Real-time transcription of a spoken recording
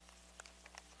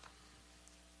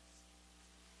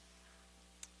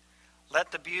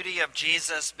Let the beauty of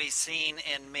Jesus be seen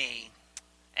in me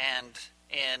and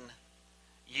in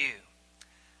you.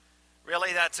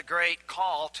 Really, that's a great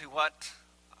call to what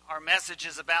our message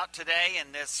is about today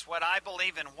in this What I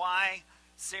Believe in Why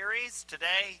series.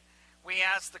 Today, we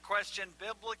ask the question,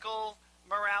 biblical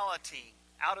morality,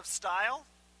 out of style?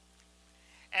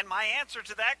 And my answer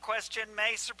to that question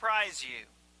may surprise you.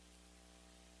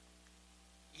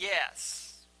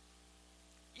 Yes.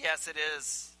 Yes, it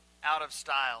is out of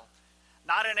style.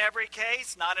 Not in every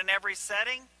case, not in every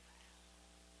setting.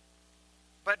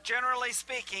 But generally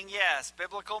speaking, yes,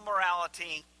 biblical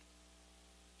morality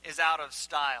is out of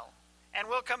style. And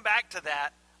we'll come back to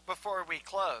that before we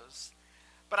close.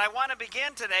 But I want to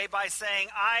begin today by saying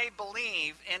I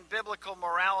believe in biblical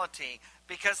morality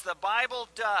because the Bible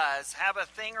does have a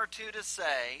thing or two to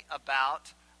say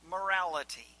about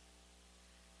morality.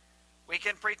 We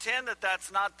can pretend that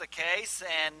that's not the case,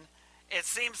 and it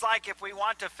seems like if we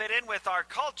want to fit in with our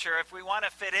culture, if we want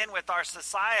to fit in with our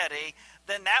society,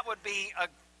 then that would be a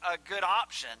good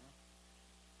option,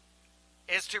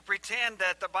 is to pretend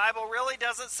that the Bible really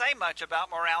doesn't say much about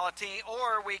morality,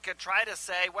 or we could try to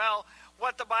say, well,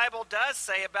 what the Bible does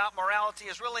say about morality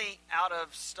is really out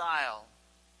of style.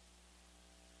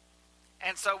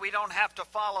 And so we don't have to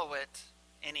follow it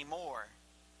anymore.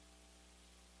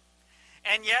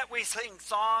 And yet we sing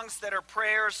songs that are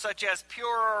prayers such as,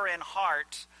 "Purer in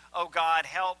heart, O God,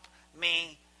 help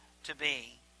me to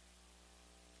be."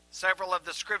 Several of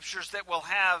the scriptures that we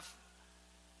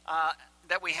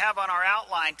have on our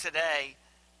outline today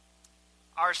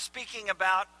are speaking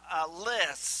about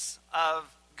lists of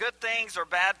good things or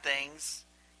bad things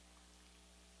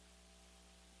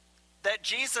that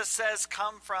Jesus says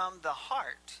come from the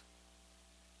heart.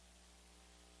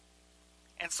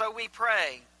 And so we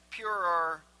pray,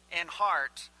 "Purer in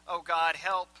heart, O God,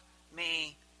 help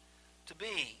me to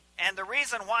be." And the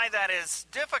reason why that is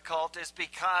difficult is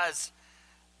because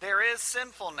there is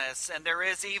sinfulness and there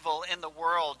is evil in the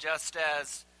world, just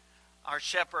as our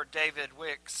shepherd David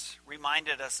Wicks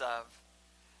reminded us of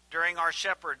during our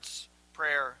shepherd's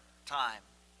prayer time.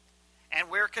 And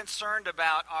we're concerned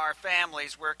about our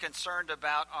families, we're concerned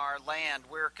about our land,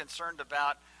 we're concerned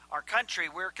about our country,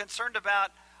 we're concerned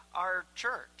about our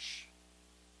church.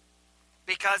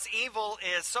 Because evil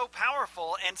is so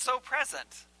powerful and so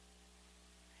present.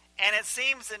 And it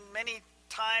seems in many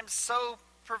times so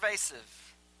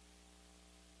pervasive.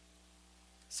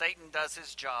 Satan does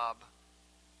his job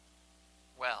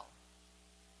well.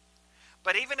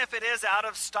 But even if it is out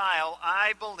of style,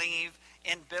 I believe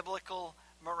in biblical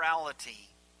morality.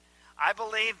 I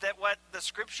believe that what the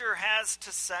Scripture has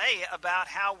to say about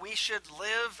how we should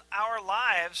live our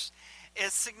lives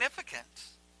is significant.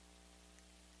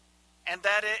 And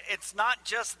that it's not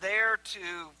just there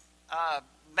to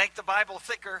make the Bible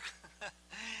thicker.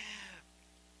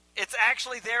 It's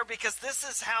actually there because this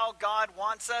is how God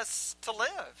wants us to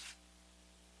live.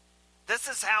 This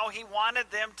is how He wanted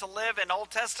them to live in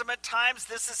Old Testament times.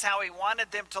 This is how He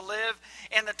wanted them to live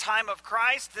in the time of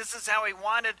Christ. This is how He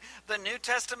wanted the New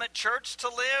Testament church to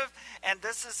live. And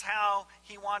this is how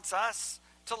He wants us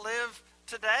to live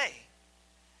today.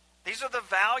 These are the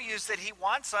values that He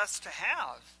wants us to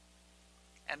have.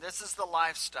 And this is the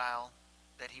lifestyle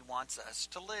that He wants us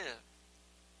to live.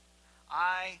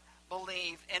 I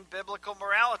believe in biblical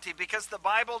morality because the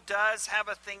Bible does have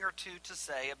a thing or two to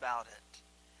say about it.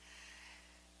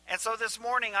 And so this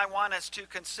morning I want us to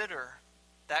consider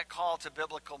that call to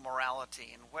biblical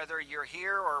morality. And whether you're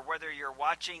here or whether you're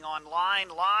watching online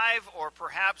live or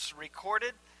perhaps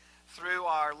recorded through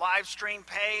our live stream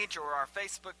page or our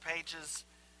Facebook pages,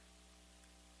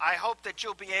 I hope that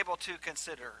you'll be able to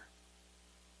consider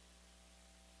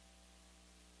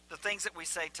the things that we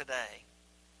say today,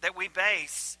 that we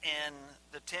base in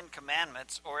the 10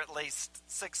 Commandments, or at least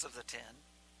 6 of the 10,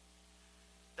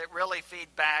 that really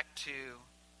feed back to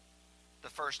the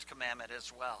first commandment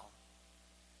as well.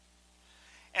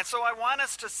 And so I want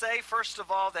us to say, first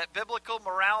of all, that biblical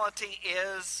morality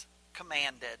is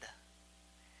commanded.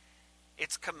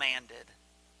 It's commanded.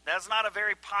 That's not a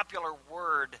very popular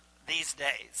word these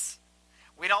days.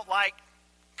 We don't like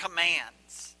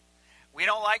commands. We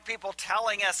don't like people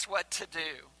telling us what to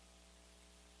do.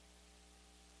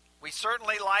 We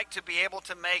certainly like to be able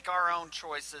to make our own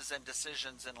choices and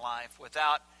decisions in life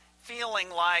without feeling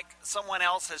like someone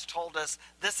else has told us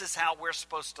this is how we're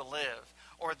supposed to live,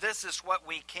 or this is what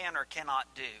we can or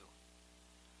cannot do.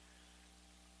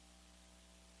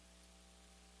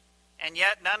 And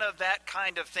yet none of that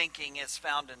kind of thinking is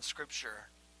found in Scripture.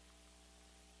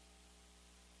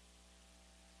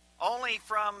 Only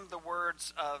from the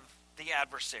words of the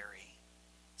adversary,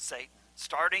 Satan,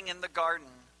 starting in the garden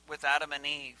with Adam and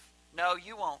Eve, No,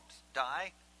 you won't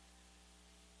die.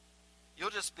 You'll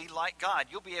just be like God.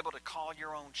 You'll be able to call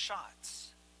your own shots.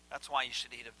 That's why you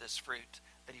should eat of this fruit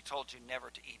that he told you never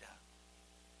to eat of.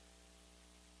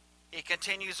 He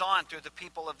continues on through the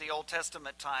people of the Old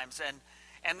Testament times.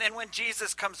 And then when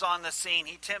Jesus comes on the scene,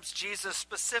 he tempts Jesus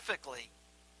specifically.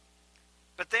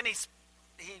 But then he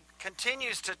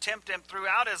continues to tempt him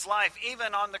throughout his life,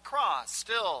 even on the cross,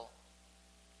 still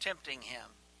tempting him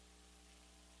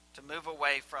to move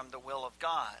away from the will of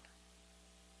God.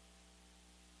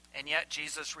 And yet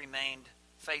Jesus remained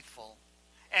faithful.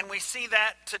 And we see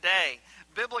that today.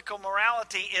 Biblical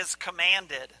morality is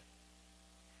commanded.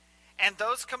 And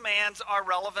those commands are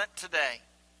relevant today.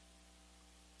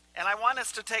 And I want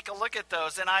us to take a look at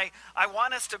those. And I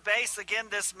want us to base, again,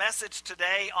 this message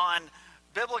today on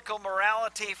biblical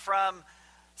morality from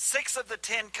 6 of the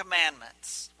 10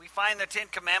 commandments. We find the 10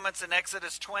 commandments in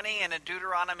Exodus 20 and in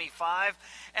Deuteronomy 5.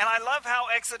 And I love how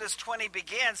Exodus 20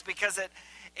 begins because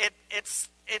it's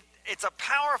a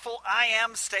powerful I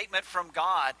am statement from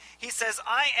God. He says,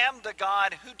 I am the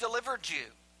God who delivered you.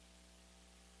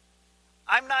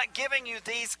 I'm not giving you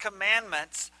these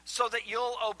commandments so that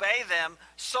you'll obey them,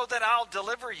 so that I'll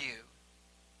deliver you.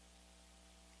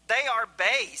 They are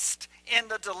based in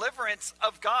the deliverance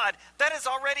of God that has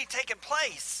already taken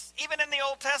place. Even in the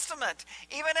Old Testament,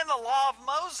 even in the law of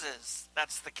Moses,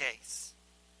 that's the case.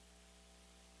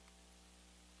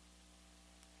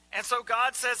 And so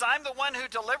God says, I'm the one who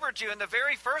delivered you. And the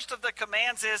very first of the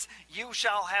commands is, you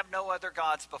shall have no other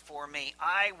gods before me.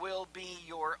 I will be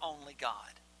your only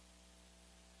God.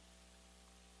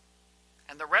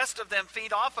 And the rest of them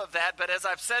feed off of that. But as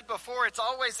I've said before, it's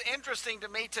always interesting to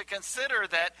me to consider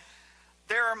that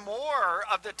there are more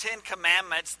of the 10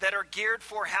 commandments that are geared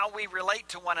for how we relate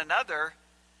to one another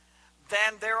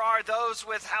than there are those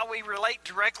with how we relate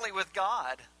directly with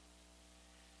God.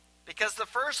 Because the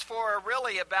first 4 are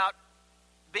really about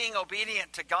being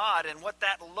obedient to God and what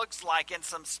that looks like in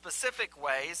some specific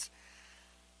ways.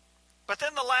 But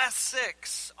then the last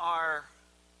 6 are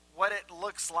what it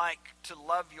looks like to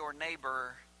love your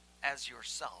neighbor as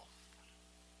yourself.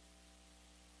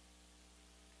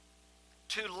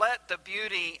 To let the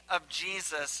beauty of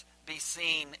Jesus be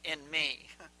seen in me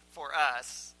for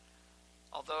us.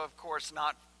 Although, of course,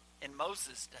 not in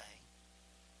Moses' day.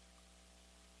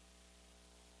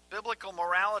 Biblical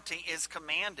morality is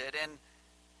commanded.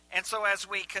 And so as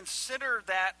we consider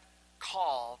that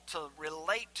call to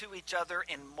relate to each other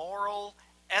in moral,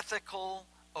 ethical,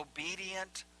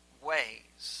 obedient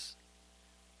ways,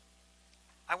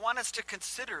 I want us to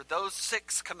consider those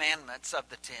 6 commandments of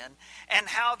the 10 and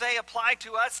how they apply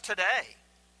to us today.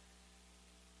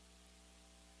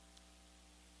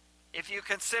 If you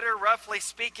consider, roughly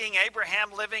speaking,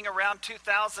 Abraham living around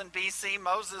 2000 BC,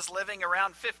 Moses living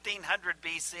around 1500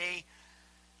 BC,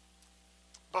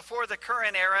 before the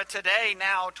current era, today,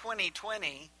 now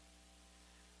 2020,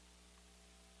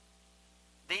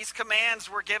 these commands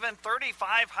were given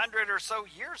 3,500 or so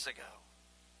years ago,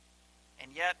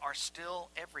 and yet are still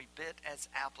every bit as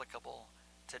applicable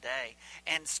today,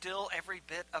 and still every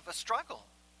bit of a struggle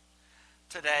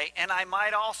today. And I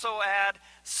might also add,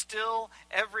 still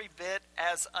every bit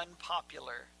as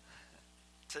unpopular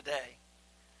today.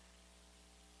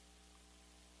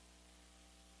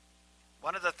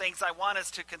 One of the things I want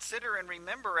us to consider and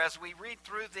remember as we read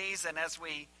through these and as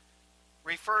we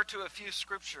refer to a few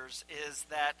scriptures is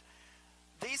that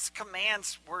these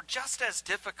commands were just as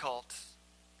difficult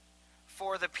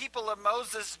for the people of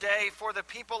Moses' day, for the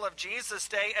people of Jesus'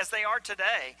 day, as they are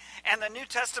today. And the New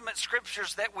Testament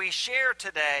scriptures that we share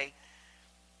today,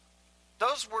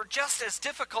 those were just as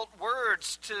difficult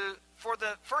words for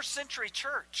the first century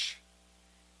church.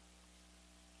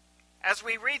 As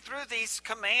we read through these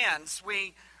commands,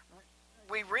 we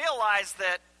realize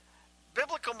that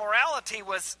biblical morality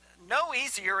was no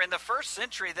easier in the first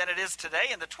century than it is today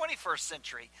in the 21st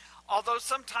century, although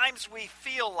sometimes we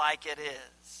feel like it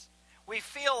is. We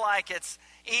feel like it's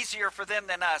easier for them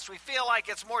than us. We feel like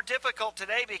it's more difficult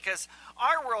today because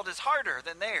our world is harder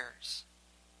than theirs.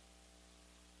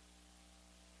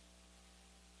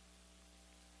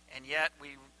 And yet we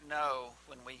know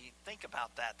when we think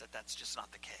about that that's just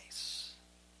not the case.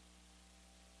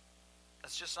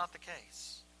 That's just not the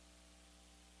case.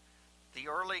 The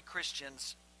early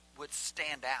Christians would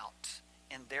stand out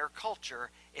in their culture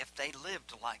if they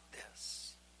lived like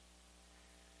this,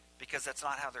 because that's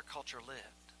not how their culture lived.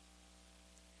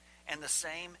 And the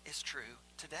same is true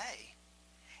today.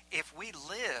 If we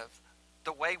live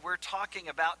the way we're talking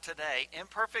about today,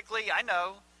 imperfectly, I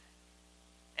know,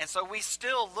 and so we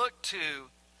still look to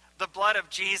the blood of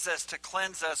Jesus to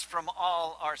cleanse us from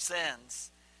all our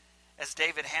sins, as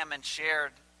David Hammond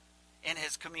shared in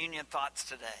his communion thoughts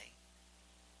today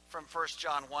from 1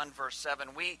 John 1, verse 7.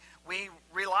 We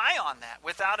rely on that.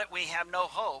 Without it, we have no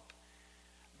hope.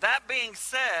 That being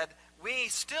said, we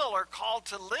still are called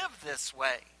to live this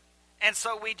way. And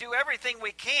so we do everything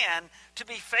we can to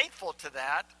be faithful to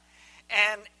that.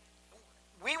 And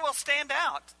we will stand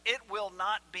out. It will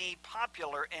not be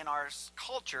popular in our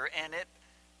culture,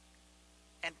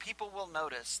 and people will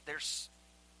notice,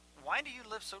 why do you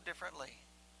live so differently?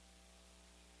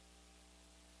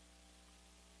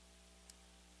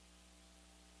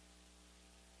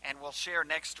 And we'll share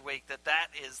next week that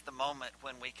is the moment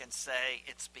when we can say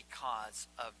it's because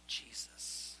of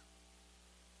Jesus.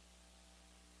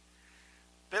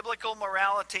 Biblical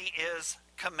morality is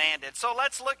commanded. So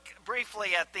let's look briefly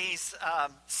at these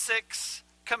 6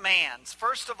 commands.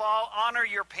 First of all, honor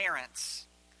your parents.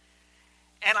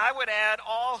 And I would add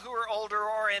all who are older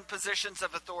or in positions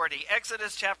of authority.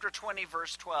 Exodus chapter 20,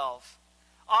 verse 12.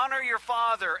 Honor your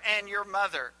father and your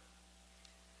mother.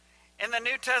 In the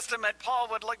New Testament, Paul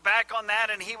would look back on that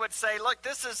and he would say, look,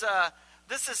 this is a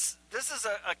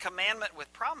commandment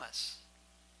with promise.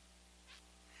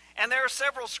 And there are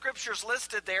several scriptures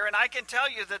listed there, and I can tell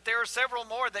you that there are several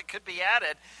more that could be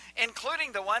added,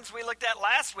 including the ones we looked at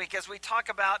last week as we talked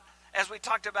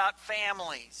about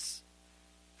families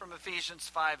from Ephesians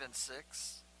 5 and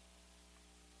 6.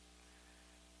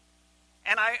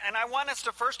 And I want us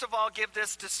to first of all give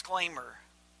this disclaimer,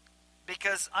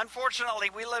 because unfortunately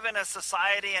we live in a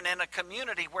society and in a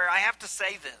community where I have to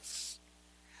say this.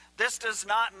 This does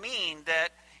not mean that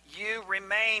you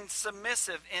remain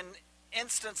submissive in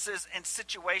instances and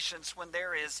situations when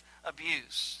there is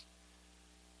abuse.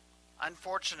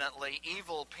 Unfortunately,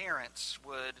 evil parents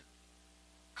would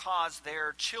cause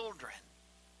their children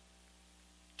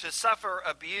to suffer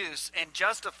abuse and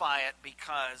justify it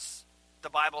because the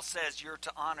Bible says you're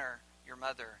to honor your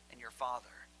mother and your father.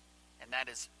 And that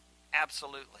is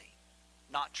absolutely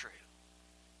not true.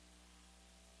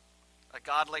 A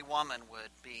godly woman would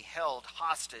be held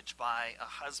hostage by a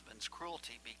husband's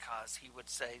cruelty because he would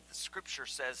say, the scripture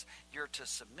says you're to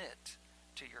submit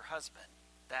to your husband.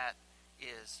 That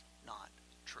is not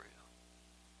true.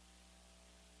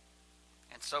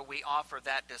 And so we offer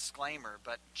that disclaimer,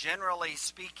 but generally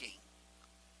speaking,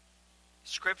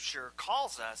 Scripture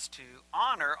calls us to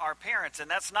honor our parents, and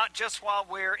that's not just while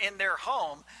we're in their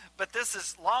home, but this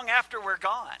is long after we're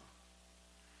gone.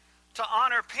 To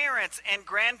honor parents and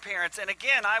grandparents, and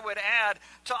again, I would add,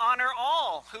 to honor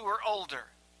all who are older.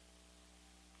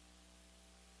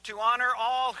 To honor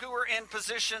all who are in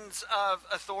positions of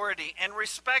authority and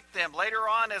respect them. Later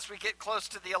on, as we get close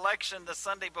to the election the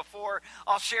Sunday before,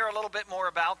 I'll share a little bit more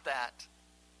about that.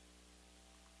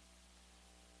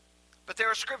 But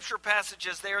there are scripture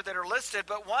passages there that are listed,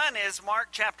 but one is Mark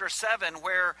chapter 7,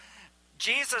 where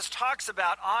Jesus talks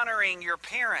about honoring your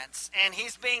parents, and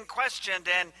he's being questioned,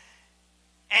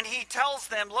 and he tells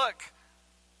them, look,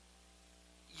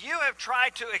 you have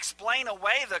tried to explain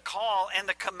away the call and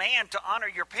the command to honor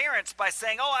your parents by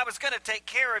saying, oh, I was going to take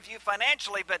care of you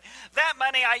financially, but that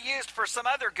money I used for some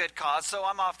other good cause, so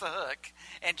I'm off the hook.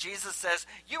 And Jesus says,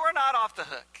 you are not off the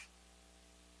hook.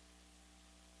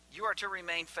 You are to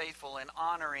remain faithful in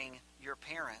honoring your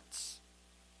parents.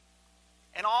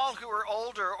 And all who are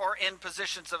older or in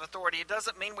positions of authority, it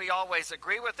doesn't mean we always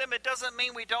agree with them. It doesn't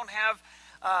mean we don't have,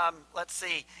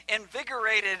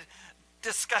 invigorated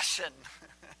discussion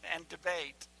and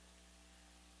debate.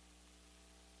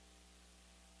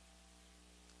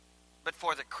 But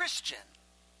for the Christian,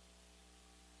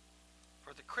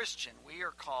 we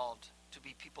are called to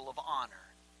be people of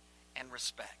honor and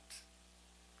respect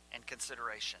and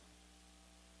consideration.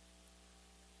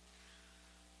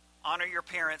 Honor your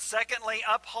parents. Secondly,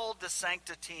 uphold the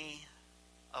sanctity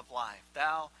of life.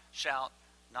 Thou shalt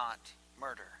not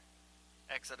murder.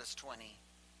 Exodus 20,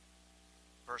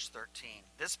 verse 13.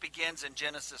 This begins in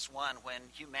Genesis 1 when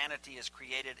humanity is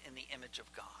created in the image of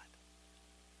God.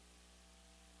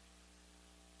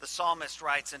 The psalmist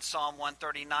writes in Psalm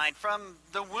 139, from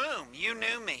the womb you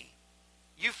knew me.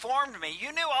 You formed me.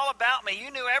 You knew all about me.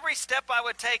 You knew every step I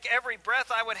would take, every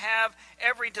breath I would have,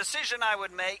 every decision I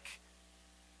would make.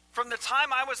 From the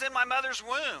time I was in my mother's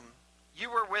womb,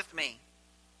 you were with me.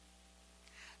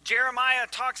 Jeremiah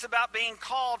talks about being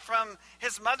called from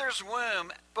his mother's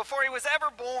womb before he was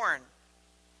ever born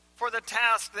for the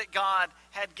task that God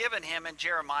had given him in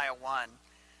Jeremiah 1.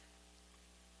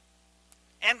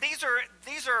 And these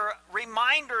are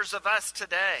reminders of us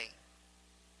today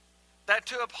that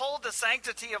to uphold the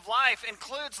sanctity of life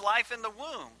includes life in the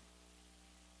womb.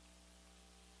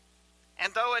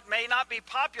 And though it may not be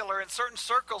popular in certain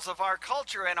circles of our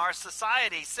culture and our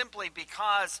society simply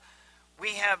because we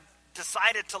have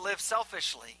decided to live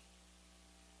selfishly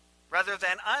rather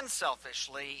than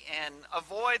unselfishly and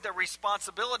avoid the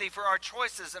responsibility for our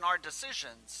choices and our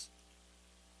decisions.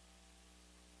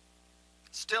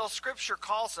 Still, Scripture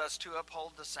calls us to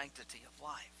uphold the sanctity of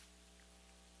life.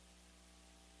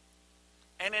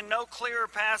 And in no clearer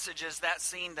passage is that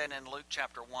seen than in Luke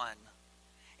chapter 1.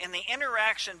 In the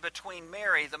interaction between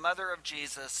Mary, the mother of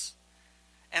Jesus,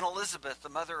 and Elizabeth, the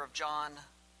mother of John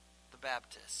the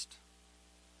Baptist.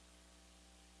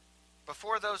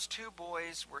 Before those two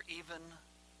boys were even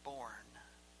born,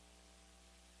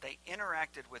 they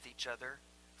interacted with each other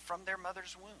from their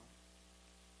mother's womb.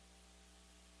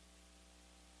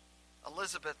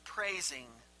 Elizabeth praising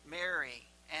Mary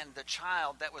and the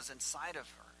child that was inside of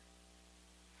her,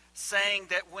 saying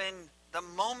that when the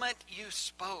moment you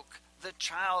spoke, the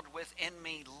child within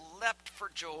me leapt for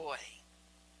joy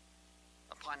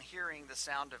upon hearing the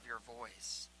sound of your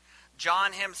voice.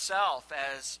 John himself,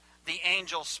 as the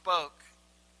angel spoke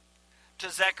to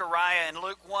Zechariah in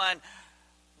Luke 1,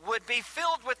 would be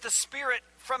filled with the Spirit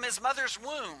from his mother's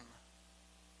womb.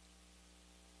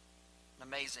 An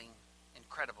amazing,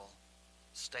 incredible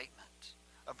statement.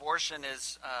 Abortion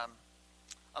is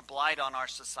a blight on our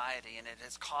society, and it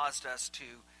has caused us to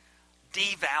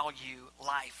devalue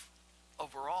life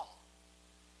overall.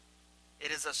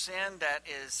 It is a sin that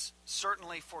is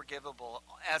certainly forgivable,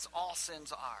 as all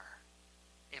sins are,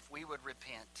 if we would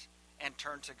repent and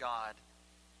turn to God.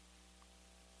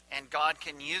 And God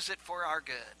can use it for our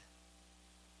good.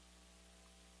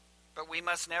 But we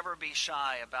must never be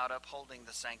shy about upholding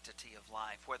the sanctity of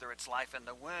life, whether it's life in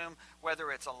the womb,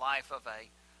 whether it's a life of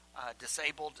a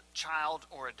disabled child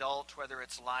or adult, whether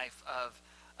it's life of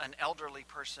an elderly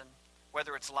person,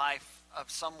 whether it's life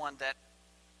of someone that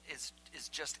is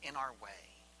just in our way.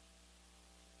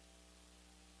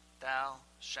 Thou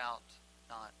shalt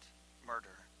not murder.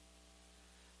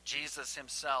 Jesus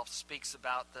himself speaks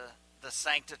about the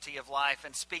sanctity of life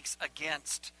and speaks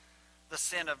against the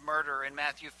sin of murder in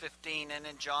Matthew 15 and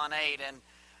in John 8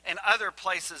 and other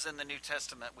places in the New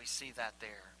Testament we see that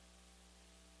there.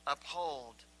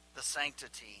 Uphold the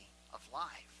sanctity of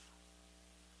life.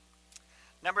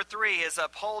 Number 3 is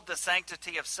uphold the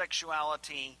sanctity of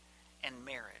sexuality and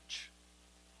marriage.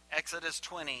 Exodus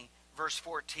 20, verse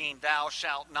 14, thou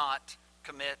shalt not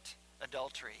commit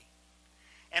adultery.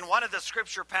 And one of the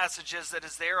scripture passages that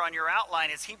is there on your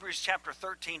outline is Hebrews chapter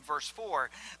 13, verse 4,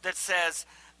 that says,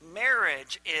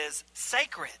 marriage is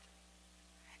sacred,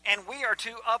 and we are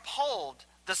to uphold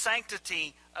the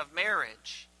sanctity of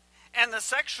marriage. And the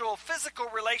sexual, physical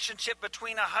relationship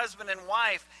between a husband and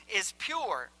wife is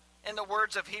pure, in the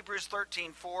words of Hebrews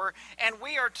 13:4, and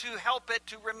we are to help it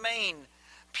to remain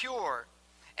pure.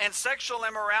 And sexual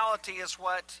immorality is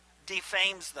what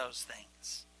defames those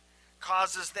things,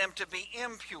 causes them to be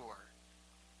impure,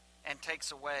 and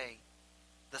takes away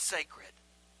the sacred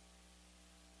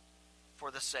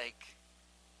for the sake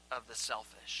of the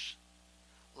selfish.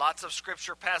 Lots of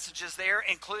scripture passages there,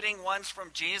 including ones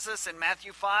from Jesus in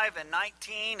Matthew 5 and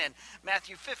 19 and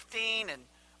Matthew 15 and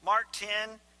Mark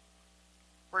 10,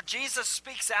 where Jesus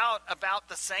speaks out about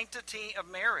the sanctity of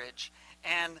marriage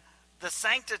and the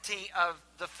sanctity of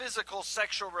the physical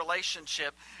sexual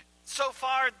relationship.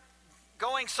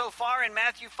 Going so far in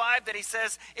Matthew 5 that he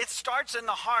says it starts in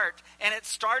the heart and it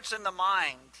starts in the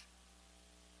mind.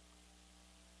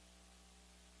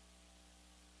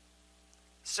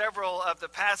 Several of the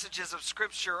passages of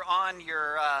Scripture on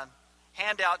your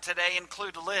handout today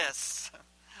include lists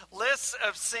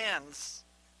of sins.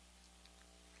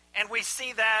 And we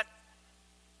see that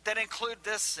include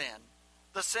this sin,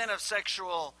 the sin of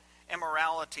sexual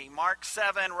immorality. Mark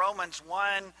 7, Romans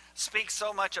 1 speaks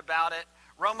so much about it.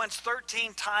 Romans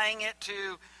 13 tying it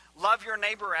to love your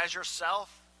neighbor as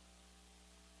yourself.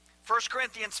 1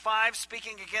 Corinthians 5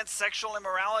 speaking against sexual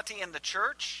immorality in the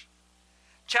church.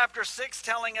 Chapter 6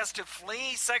 telling us to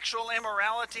flee sexual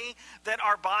immorality, that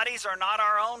our bodies are not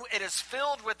our own. It is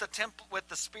filled with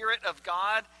the Spirit of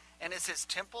God and is his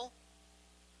temple.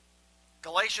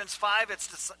 Galatians 5,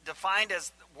 it's defined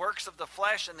as works of the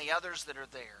flesh and the others that are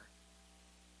there.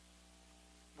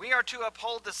 We are to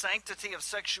uphold the sanctity of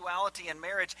sexuality and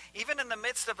marriage, even in the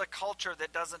midst of a culture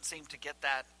that doesn't seem to get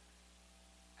that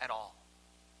at all.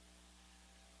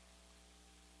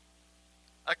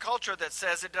 A culture that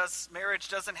says marriage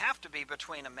doesn't have to be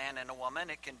between a man and a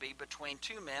woman. It can be between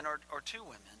two men or two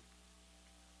women.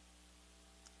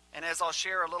 And as I'll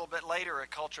share a little bit later, a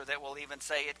culture that will even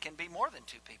say it can be more than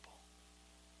two people.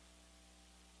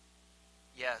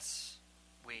 Yes,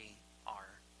 we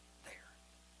are there.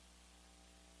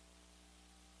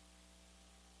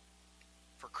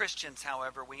 For Christians,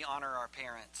 however, we honor our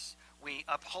parents. we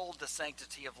uphold the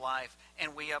sanctity of life,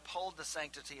 and we uphold the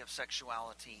sanctity of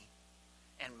sexuality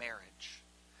and marriage.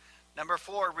 Number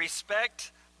 4,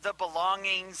 respect the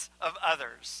belongings of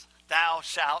others. Thou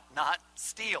shalt not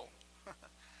steal.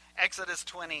 Exodus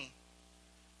 20,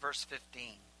 verse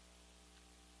 15.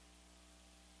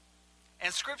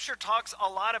 And Scripture talks a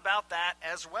lot about that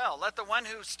as well. Let the one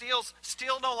who steals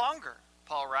steal no longer,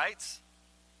 Paul writes.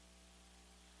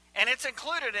 And it's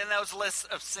included in those lists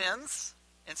of sins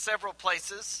in several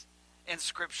places in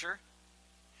Scripture.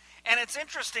 And it's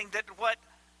interesting that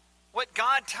what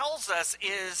God tells us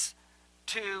is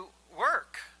to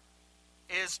work,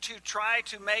 is to try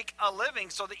to make a living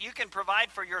so that you can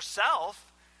provide for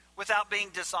yourself without being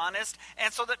dishonest,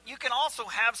 and so that you can also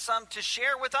have some to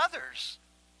share with others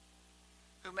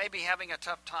who may be having a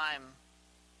tough time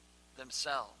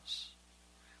themselves.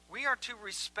 We are to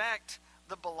respect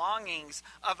the belongings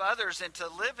of others and to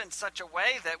live in such a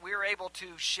way that we are able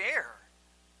to share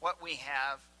what we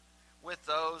have with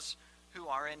those who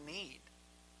are in need.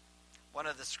 One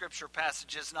of the scripture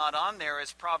passages not on there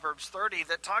is Proverbs 30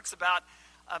 that talks about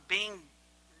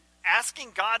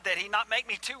asking God that he not make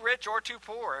me too rich or too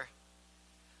poor.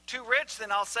 Too rich,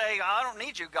 then I'll say, I don't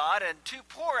need you, God, and too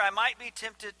poor, I might be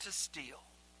tempted to steal.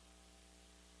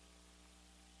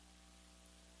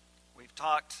 We've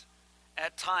talked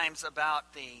at times about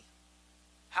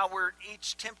how we're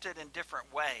each tempted in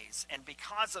different ways, and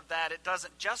because of that, it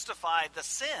doesn't justify the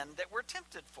sin that we're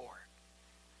tempted for.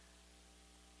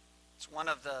 It's one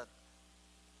of the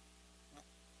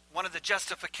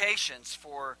justifications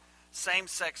for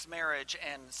same-sex marriage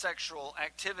and sexual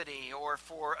activity, or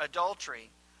for adultery,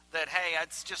 that, hey,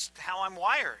 it's just how I'm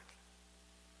wired.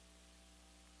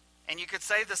 And you could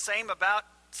say the same about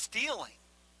stealing.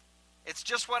 It's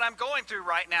just what I'm going through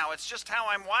right now. It's just how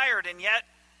I'm wired, and yet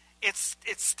it's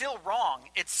still wrong.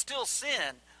 It's still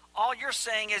sin. All you're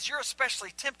saying is you're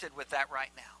especially tempted with that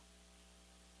right now.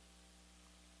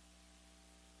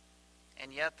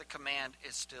 And yet the command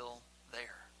is still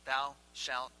there. Thou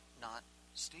shalt not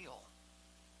steal.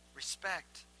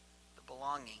 Respect the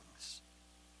belongings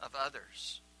of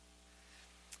others.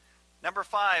 Number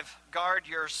 5, guard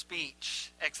your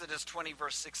speech. Exodus 20,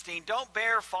 verse 16. Don't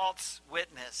bear false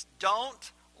witness.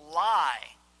 Don't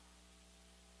lie.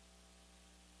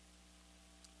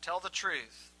 Tell the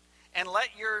truth. And let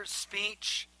your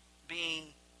speech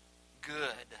be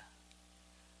good.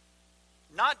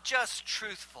 Not just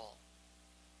truthful,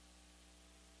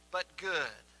 but good.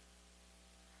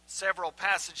 Several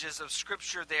passages of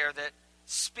Scripture there that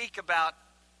speak about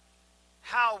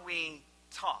how we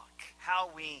talk, how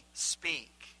we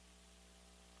speak.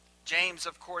 James,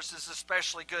 of course, is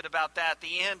especially good about that.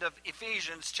 The end of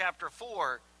Ephesians chapter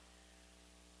 4,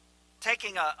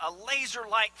 taking a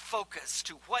laser-like focus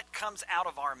to what comes out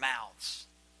of our mouths.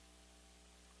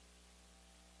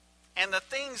 And the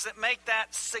things that make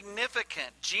that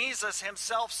significant, Jesus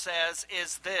himself says,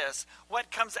 is this: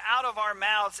 what comes out of our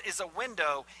mouths is a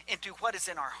window into what is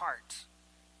in our heart.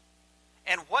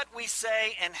 And what we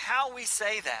say and how we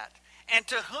say that, and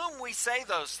to whom we say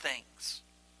those things,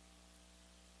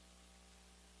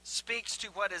 speaks to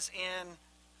what is in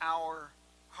our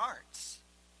hearts.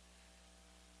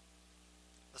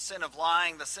 The sin of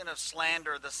lying, the sin of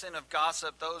slander, the sin of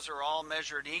gossip, those are all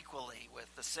measured equally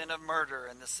with the sin of murder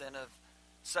and the sin of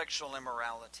sexual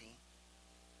immorality.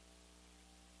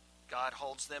 God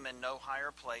holds them in no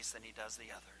higher place than he does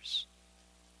the others.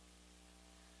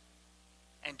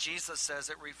 And Jesus says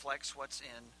it reflects what's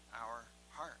in our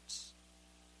hearts.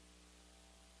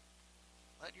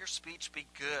 Let your speech be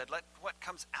good. Let what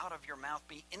comes out of your mouth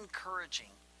be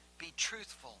encouraging, be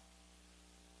truthful,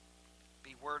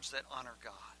 be words that honor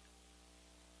God.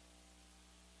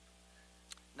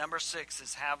 Number 6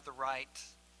 is have the right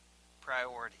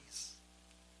priorities.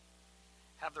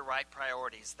 Have the right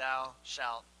priorities. Thou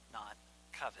shalt not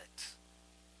covet.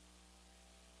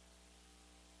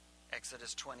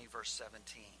 Exodus 20, verse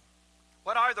 17.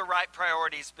 What are the right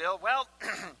priorities, Bill? Well,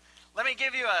 let me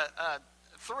give you a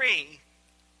 3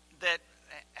 that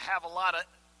have a lot of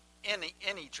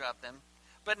in each of them.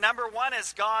 But number 1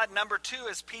 is God. Number 2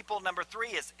 is people. Number 3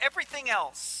 is everything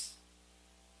else.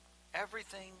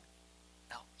 Everything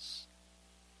else.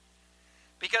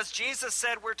 Because Jesus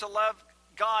said we're to love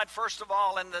God first of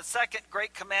all, and the second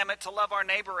great commandment, to love our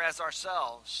neighbor as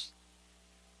ourselves.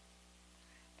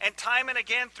 And time and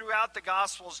again throughout the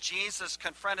Gospels, Jesus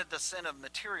confronted the sin of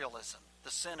materialism,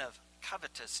 the sin of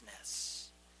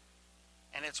covetousness.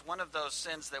 And it's one of those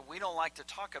sins that we don't like to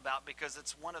talk about because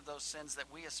it's one of those sins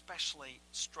that we especially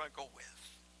struggle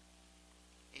with.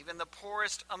 Even the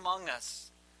poorest among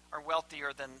us are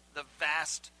wealthier than the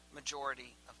vast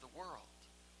majority of the world.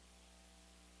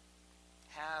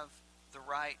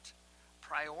 right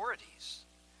priorities.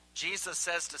 Jesus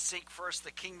says to seek first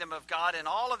the kingdom of God, and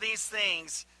all of these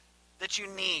things that you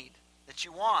need, that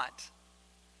you want,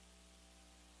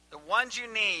 the ones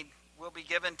you need will be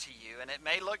given to you. And it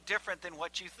may look different than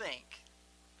what you think,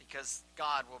 because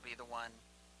God will be the one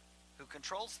who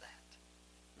controls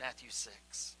that. Matthew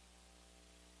 6.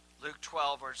 Luke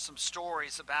 12 are some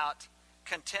stories about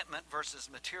contentment versus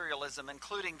materialism,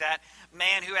 including that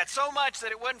man who had so much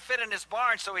that it wouldn't fit in his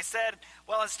barn, so he said,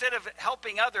 well, instead of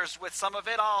helping others with some of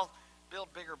it, I'll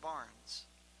build bigger barns.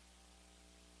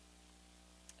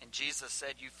 And Jesus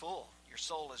said, you fool, your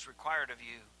soul is required of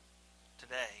you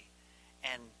today,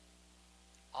 and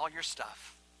all your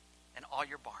stuff and all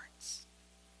your barns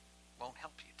won't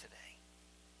help you today.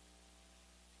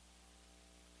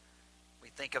 We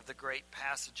think of the great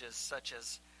passages such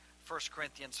as 1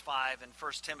 Corinthians 5 and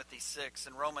 1 Timothy 6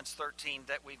 and Romans 13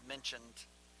 that we've mentioned,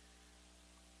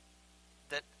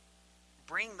 that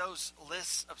bring those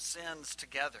lists of sins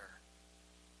together.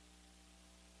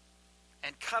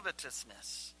 And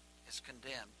covetousness is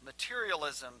condemned.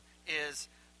 Materialism is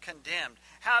condemned.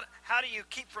 How do you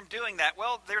keep from doing that?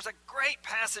 Well, there's a great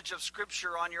passage of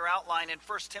Scripture on your outline in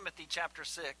 1 Timothy chapter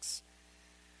 6,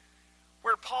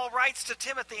 where Paul writes to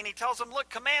Timothy and he tells him, look,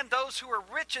 command those who are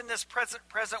rich in this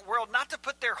present world not to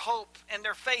put their hope and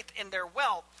their faith in their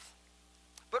wealth,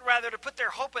 but rather to put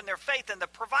their hope and their faith in the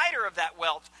provider of that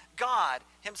wealth, God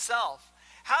himself.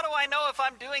 How do I know if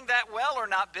I'm doing that well or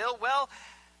not, Bill? Well,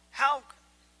 how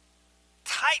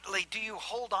tightly do you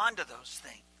hold on to those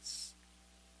things?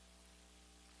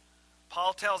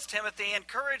 Paul tells Timothy,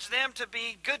 encourage them to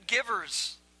be good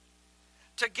givers,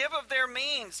 to give of their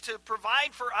means, to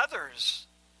provide for others,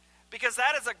 because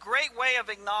that is a great way of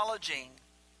acknowledging,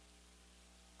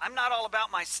 I'm not all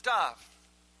about my stuff.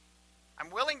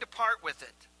 I'm willing to part with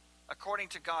it according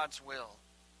to God's will.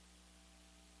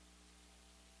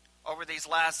 Over these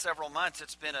last several months,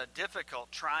 it's been a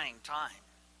difficult, trying time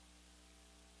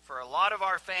for a lot of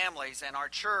our families and our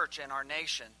church and our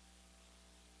nation.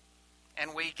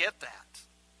 And we get that.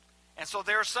 And so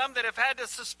there are some that have had to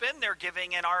suspend their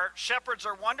giving, and our shepherds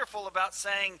are wonderful about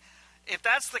saying, if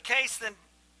that's the case, then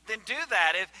do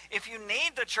that. If you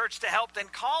need the church to help, then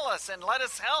call us and let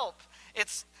us help.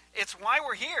 It's why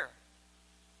we're here.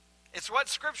 It's what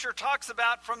Scripture talks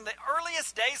about from the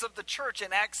earliest days of the church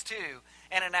in Acts 2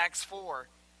 and in Acts 4.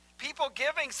 People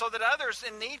giving so that others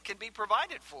in need can be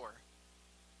provided for.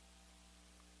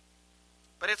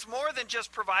 But it's more than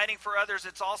just providing for others.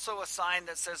 It's also a sign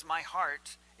that says my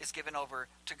heart is given over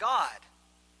to God,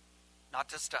 not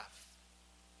to stuff,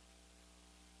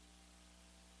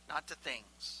 not to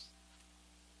things,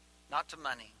 not to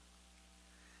money.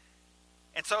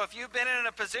 And so if you've been in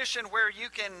a position where you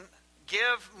can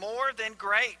give more, then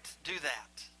great, do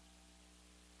that.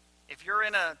 If you're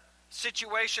in a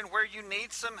situation where you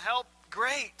need some help,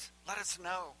 great, let us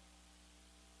know.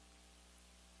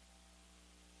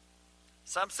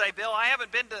 Some say, Bill, I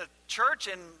haven't been to church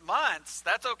in months.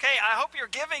 That's okay. I hope you're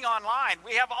giving online.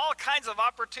 We have all kinds of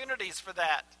opportunities for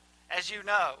that, as you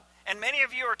know. And many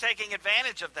of you are taking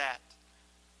advantage of that.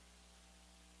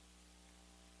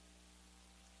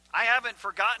 I haven't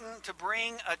forgotten to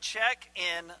bring a check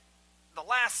in the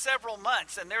last several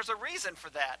months, and there's a reason for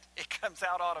that. It comes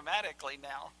out automatically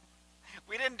now.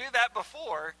 We didn't do that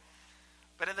before,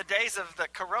 but in the days of the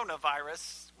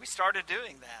coronavirus, we started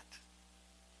doing that.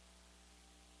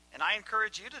 And I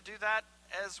encourage you to do that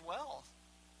as well.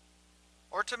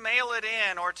 Or to mail it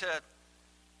in, or to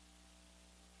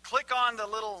click on the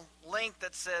little link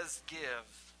that says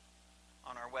give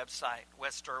on our website,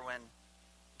 westerwin.com.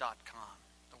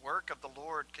 The work of the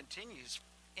Lord continues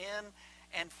in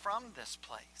and from this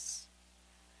place.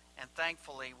 And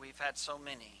thankfully, we've had so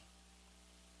many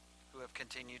who have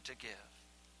continued to give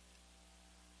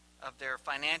of their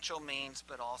financial means,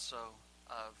 but also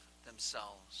of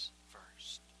themselves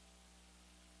first.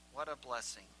 What a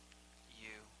blessing you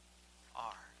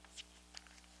are.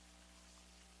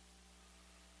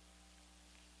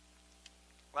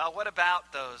 Well, what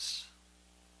about those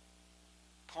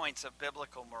points of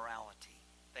biblical morality?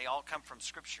 They all come from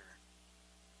Scripture.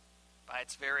 By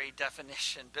its very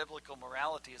definition, biblical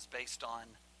morality is based on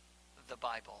the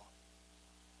Bible.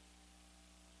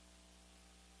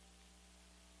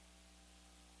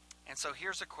 And so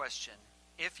here's a question.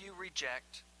 If you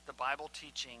reject the Bible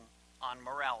teaching on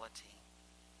morality,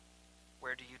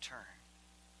 where do you turn?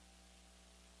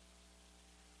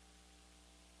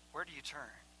 Where do you turn?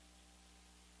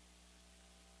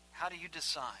 How do you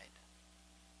decide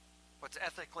what's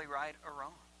ethically right or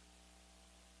wrong?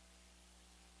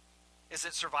 Is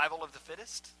it survival of the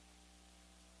fittest?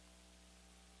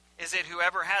 Is it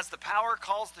whoever has the power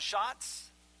calls the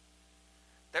shots?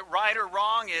 That right or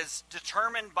wrong is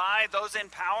determined by those in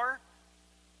power,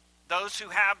 those who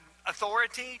have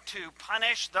authority to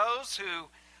punish those who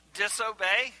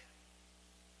disobey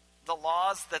the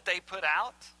laws that they put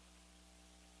out?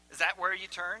 Is that where you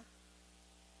turn?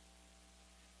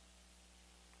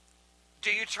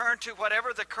 Do you turn to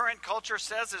whatever the current culture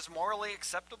says is morally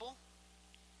acceptable?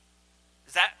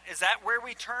 Is that where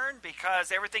we turn?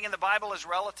 Because everything in the Bible is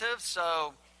relative,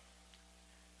 so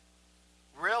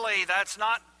really that's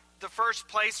not the first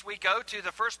place we go to.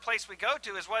 The first place we go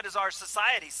to is, what does our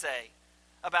society say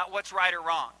about what's right or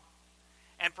wrong?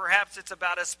 And perhaps it's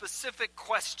about a specific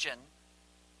question,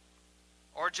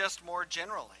 or just more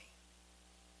generally.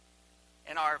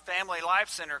 In our Family Life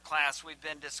Center class, we've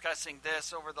been discussing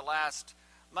this over the last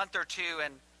month or two,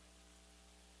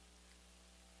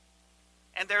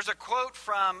 and there's a quote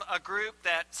from a group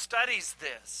that studies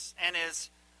this and is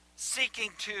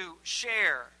seeking to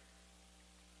share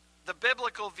the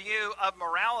biblical view of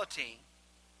morality.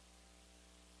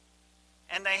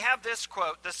 And they have this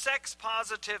quote: the sex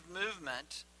positive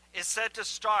movement is said to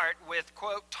start with,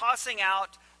 quote, tossing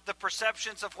out the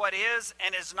perceptions of what is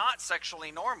and is not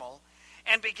sexually normal,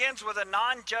 and begins with a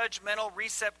non-judgmental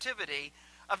receptivity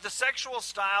of the sexual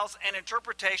styles and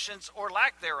interpretations, or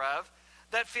lack thereof,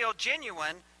 that feel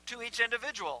genuine to each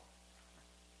individual.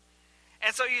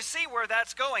 And so you see where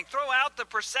that's going. Throw out the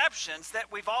perceptions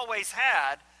that we've always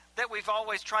had, that we've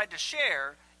always tried to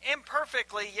share,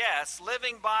 imperfectly, yes,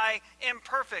 living by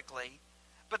imperfectly,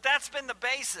 but that's been the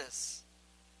basis.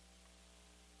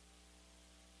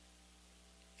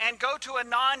 And go to a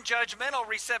non-judgmental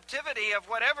receptivity of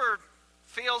whatever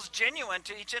feels genuine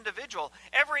to each individual.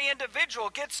 Every individual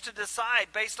gets to decide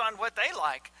based on what they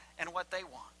like and what they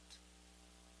want.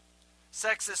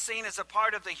 Sex is seen as a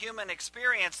part of the human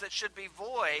experience that should be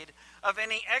void of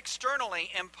any externally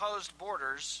imposed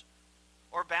borders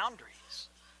or boundaries.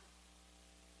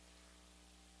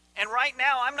 And right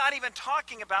now, I'm not even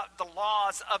talking about the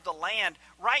laws of the land.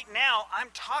 Right now, I'm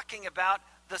talking about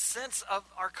the sense of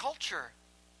our culture.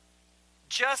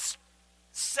 Just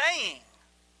saying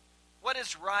what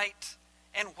is right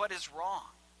and what is wrong.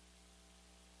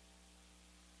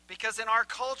 Because in our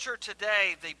culture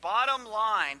today, the bottom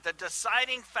line, the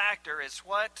deciding factor is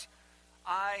what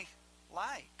I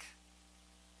like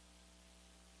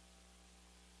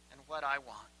and what I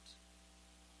want.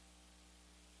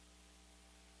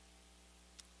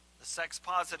 The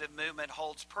sex-positive movement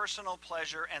holds personal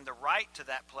pleasure and the right to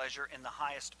that pleasure in the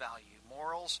highest value.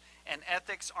 Morals and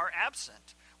ethics are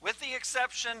absent, with the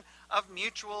exception of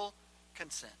mutual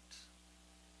consent.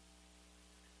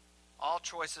 All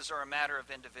choices are a matter of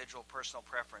individual personal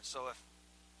preference. So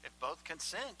if both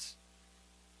consent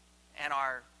and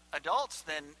are adults,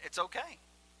 then it's okay.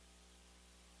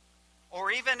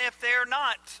 Or even if they're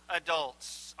not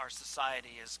adults, our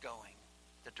society is going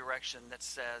the direction that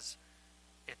says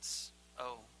it's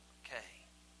okay.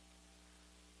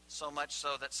 So much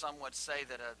so that some would say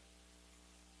that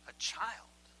a child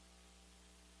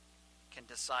can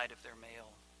decide if they're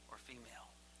male or female.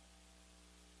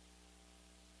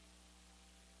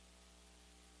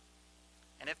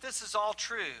 And if this is all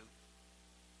true,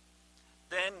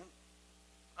 then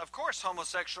of course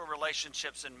homosexual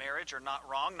relationships in marriage are not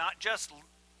wrong, not just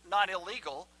not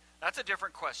illegal, that's a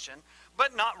different question,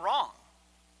 but not wrong.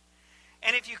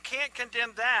 And if you can't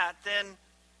condemn that, then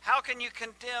how can you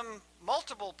condemn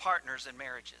multiple partners in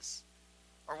marriages,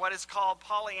 or what is called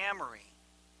polyamory,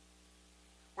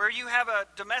 where you have a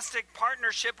domestic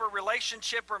partnership or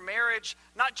relationship or marriage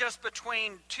not just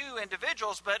between two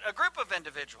individuals, but a group of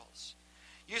individuals?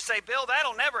 You say, Bill,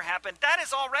 that'll never happen. That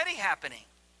is already happening.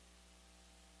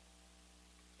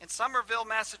 In Somerville,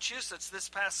 Massachusetts, this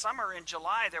past summer in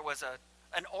July, there was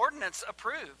an ordinance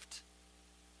approved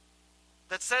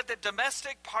that said that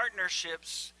domestic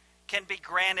partnerships can be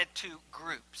granted to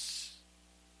groups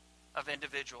of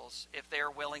individuals if they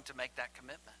are willing to make that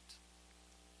commitment.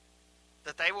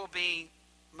 That they will be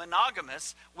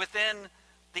monogamous within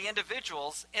the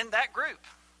individuals in that group.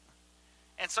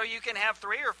 And so you can have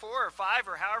 3 or 4 or 5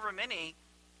 or however many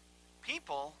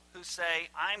people who say,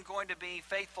 I'm going to be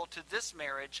faithful to this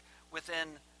marriage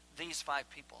within these 5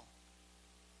 people.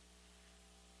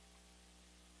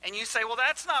 And you say, well,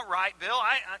 that's not right, Bill.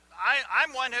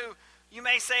 I'm one who, you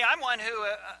may say, I'm one who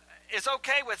is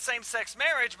okay with same-sex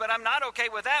marriage, but I'm not okay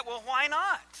with that. Well, why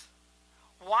not?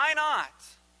 Why not?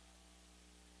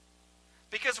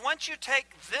 Because once you take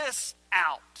this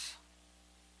out,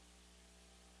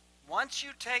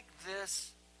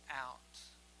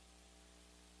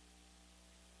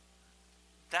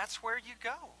 that's where you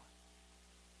go.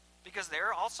 Because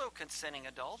they're also consenting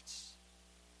adults.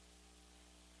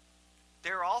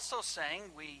 they're also saying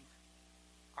we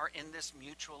are in this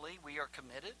mutually. We are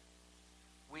committed.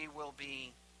 We will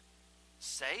be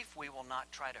safe. We will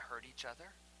not try to hurt each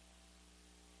other.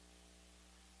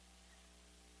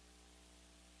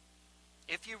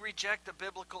 If you reject the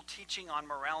biblical teaching on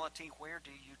morality, where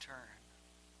do you turn?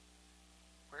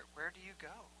 Where do you go?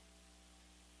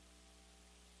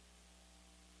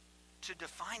 To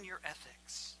define your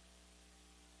ethics.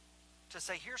 To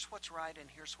say, here's what's right and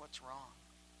here's what's wrong.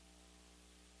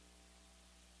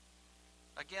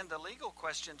 Again, the legal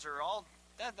questions are all,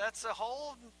 that's a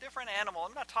whole different animal.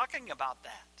 I'm not talking about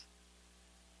that.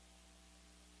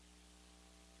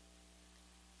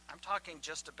 I'm talking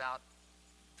just about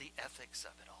the ethics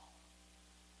of it all.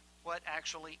 What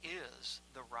actually is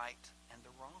the right and the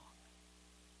wrong.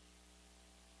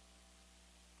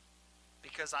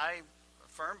 Because I'm a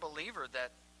firm believer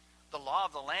that the law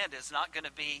of the land is not going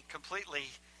to be completely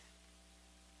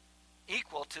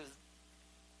equal to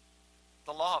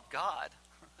the law of God.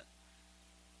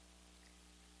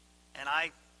 And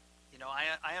I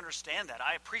understand that.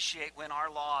 I appreciate when our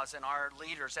laws and our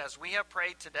leaders, as we have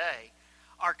prayed today,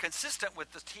 are consistent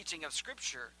with the teaching of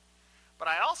Scripture. But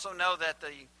I also know that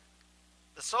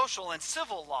the social and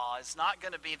civil law is not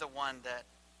going to be the one that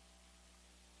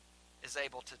is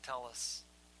able to tell us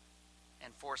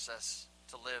and force us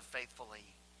to live faithfully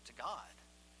to God.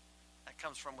 That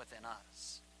comes from within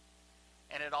us.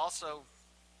 And it also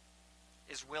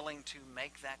is willing to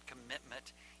make that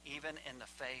commitment even in the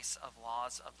face of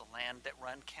laws of the land that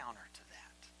run counter to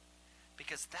that.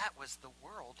 Because that was the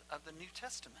world of the New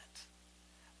Testament.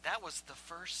 That was the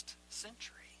first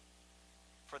century.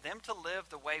 For them to live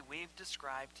the way we've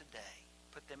described today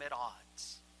put them at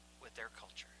odds with their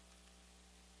culture.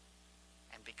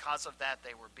 And because of that,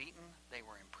 they were beaten, they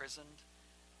were imprisoned,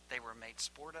 they were made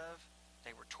sport of,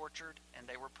 they were tortured, and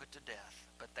they were put to death.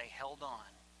 But they held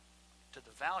on to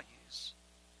the values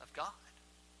of God.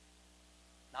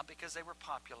 Not because they were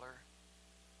popular,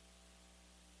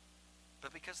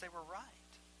 but because they were right.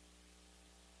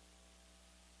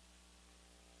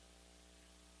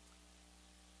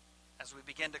 As we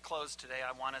begin to close today,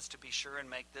 I want us to be sure and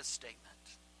make this statement,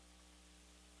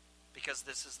 because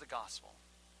this is the gospel.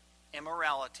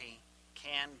 Immorality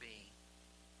can be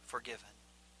forgiven.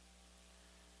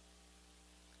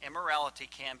 Immorality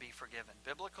can be forgiven.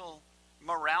 Biblical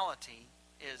morality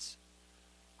is,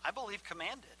 I believe,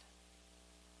 commanded.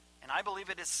 And I believe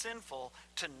it is sinful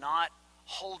to not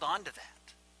hold on to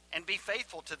that and be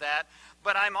faithful to that.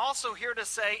 But I'm also here to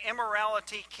say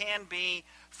immorality can be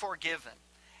forgiven.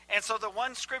 And so the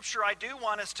one scripture I do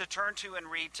want us to turn to and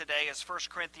read today is 1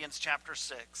 Corinthians chapter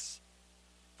 6,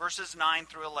 verses 9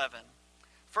 through 11.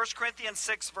 1 Corinthians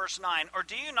 6, verse 9. Or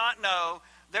do you not know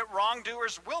that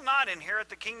wrongdoers will not inherit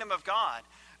the kingdom of God?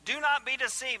 Do not be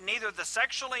deceived, neither the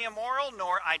sexually immoral,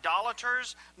 nor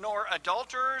idolaters, nor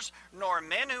adulterers, nor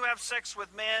men who have sex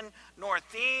with men, nor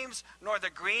thieves, nor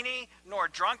the greedy, nor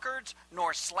drunkards,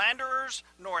 nor slanderers,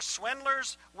 nor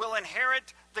swindlers will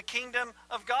inherit the kingdom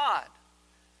of God.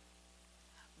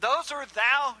 Those are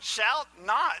thou shalt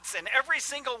nots, and every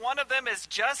single one of them is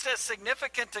just as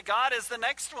significant to God as the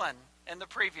next one and the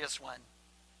previous one.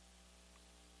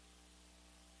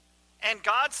 And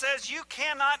God says you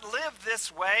cannot live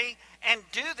this way and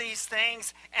do these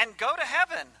things and go to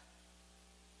heaven.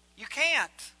 You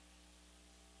can't.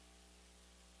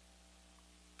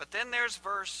 But then there's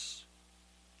verse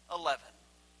 11.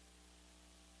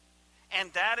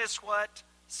 And that is what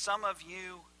some of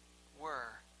you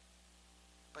were.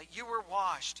 But you were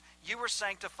washed, you were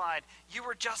sanctified, you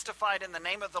were justified in the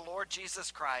name of the Lord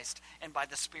Jesus Christ and by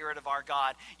the Spirit of our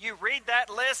God. You read that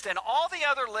list and all the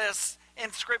other lists in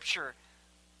Scripture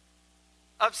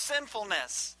of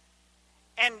sinfulness.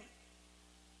 And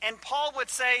Paul would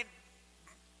say,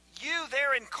 you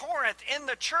there in Corinth, in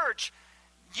the church,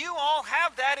 you all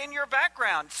have that in your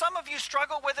background. Some of you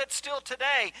struggle with it still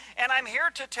today. And I'm here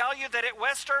to tell you that at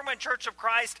West Erwin Church of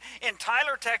Christ in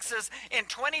Tyler, Texas, in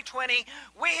 2020,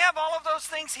 we have all of those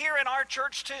things here in our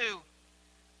church too.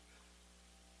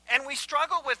 And we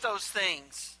struggle with those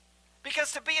things.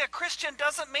 Because to be a Christian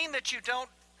doesn't mean that you don't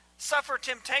suffer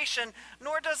temptation,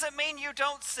 nor does it mean you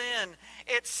don't sin.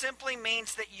 It simply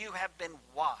means that you have been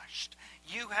washed.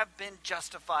 You have been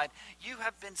justified. You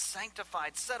have been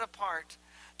sanctified, set apart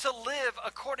to live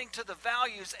according to the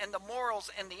values and the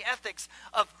morals and the ethics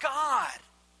of God.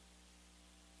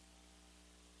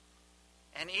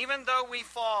 And even though we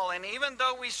fall and even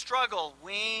though we struggle,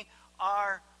 we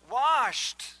are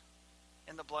washed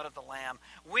in the blood of the Lamb.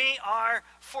 We are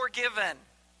forgiven.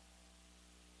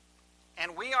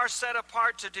 And we are set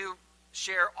apart to do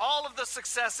share all of the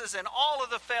successes and all of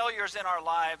the failures in our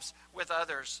lives with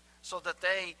others so that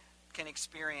they can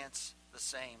experience the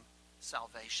same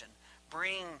salvation.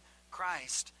 Bring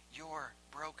Christ your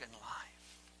broken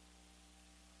life,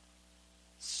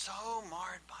 so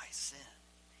marred by sin.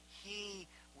 He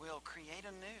will create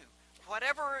anew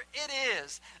whatever it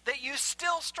is that you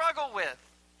still struggle with.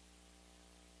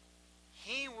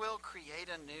 He will create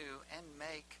anew and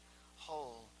make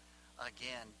whole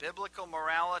again. Biblical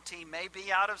morality may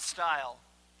be out of style.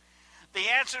 The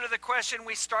answer to the question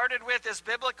we started with, is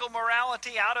biblical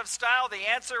morality out of style? The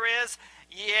answer is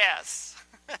yes.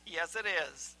 Yes, it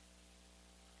is.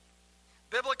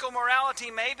 Biblical morality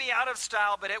may be out of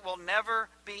style, but it will never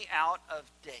be out of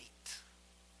date.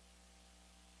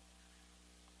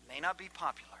 It may not be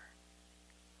popular.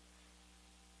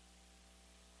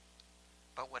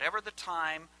 But whatever the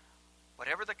time,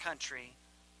 whatever the country,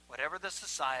 whatever the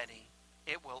society,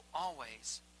 it will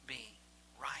always be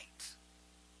right.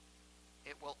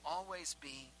 It will always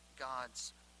be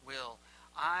God's will.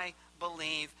 I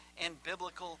believe in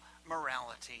biblical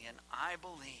morality, and I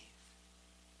believe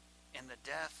in the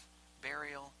death,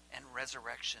 burial, and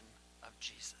resurrection of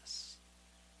Jesus.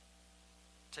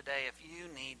 Today, if you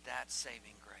need that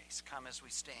saving grace, come as we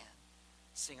stand,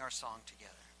 sing our song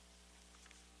together.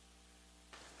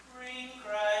 Bring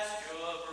Christ your